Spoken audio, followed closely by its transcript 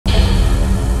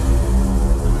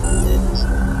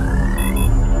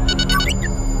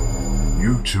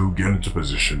You two get into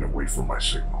position and wait for my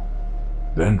signal.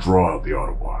 Then draw out the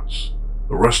Autobots.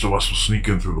 The rest of us will sneak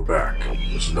in through the back.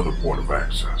 There's another point of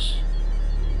access.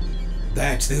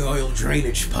 That's the oil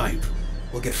drainage pipe.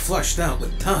 We'll get flushed out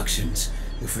with toxins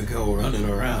if we go running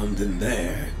around in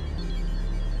there.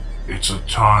 It's a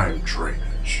time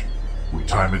drainage. We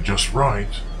time it just right,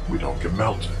 we don't get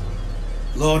melted.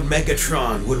 Lord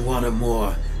Megatron would want a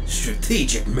more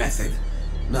strategic method,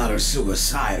 not a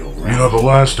suicidal route. You know, the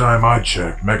last time I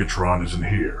checked, Megatron isn't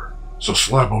here. So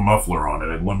slap a muffler on it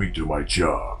and let me do my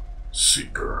job,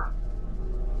 Seeker.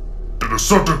 The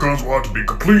Decepticons will have to be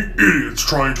complete idiots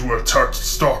trying to attack the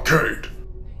stockade.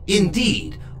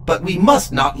 Indeed, but we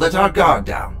must not let our guard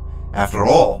down. After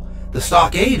all, the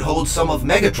stockade holds some of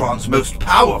Megatron's most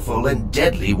powerful and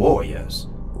deadly warriors.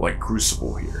 Like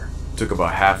Crucible here. Took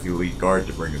about half the elite guard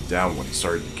to bring him down when he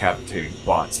started decapitating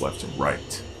bots left and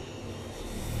right.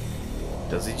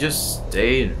 Does he just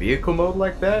stay in vehicle mode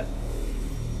like that?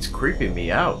 It's creeping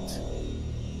me out.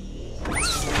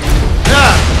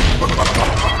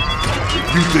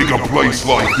 If you think a place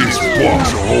like this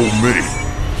blocks will hold me,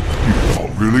 you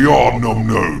really are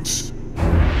numb-nodes.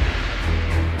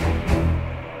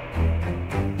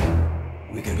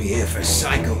 We could be here for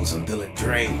cycles until it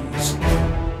drains.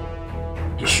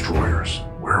 Destroyers,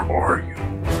 where are you?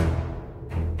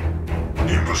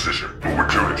 In position, but we're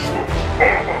killing slow.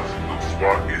 Autobots, the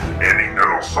spot is ending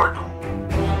that cycle.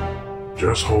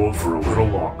 Just hold for a little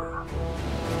longer.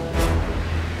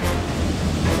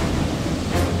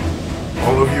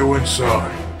 All of you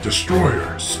inside.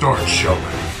 Destroyers, start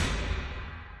shelling.